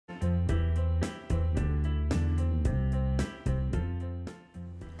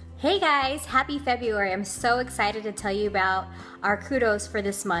Hey guys, happy February. I'm so excited to tell you about our kudos for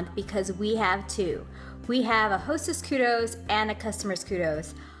this month because we have two. We have a hostess kudos and a customer's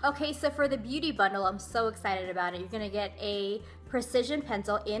kudos. Okay, so for the beauty bundle, I'm so excited about it. You're gonna get a precision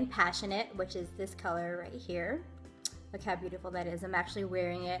pencil in Passionate, which is this color right here. Look how beautiful that is. I'm actually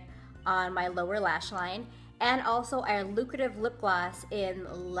wearing it on my lower lash line. And also our lucrative lip gloss in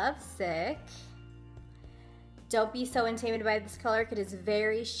Lovesick. Don't be so intimidated by this color because it's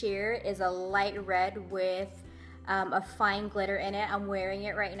very sheer. It is a light red with a fine glitter in it. I'm wearing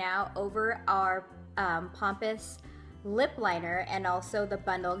it right now over our Pompous lip liner, and also the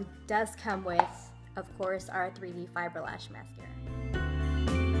bundle does come with, of course, our 3D Fiber Lash Mascara.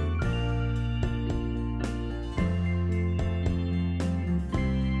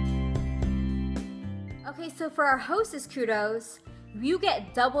 Okay, so for our hostess kudos, you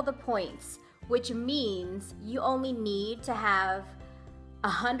get double the points, which means you only need to have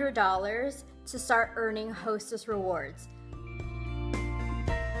 $100 to start earning hostess rewards.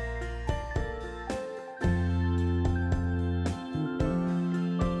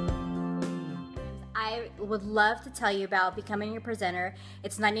 I would love to tell you about becoming a presenter.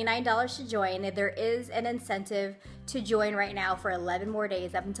 It's $99 to join. There is an incentive to join right now for 11 more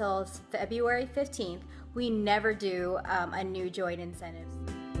days up until February 15th. We never do a new join incentive.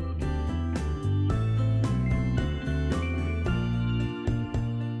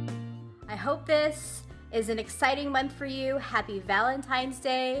 I hope this is an exciting month for you. Happy Valentine's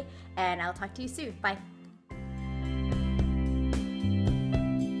Day, and I'll talk to you soon. Bye.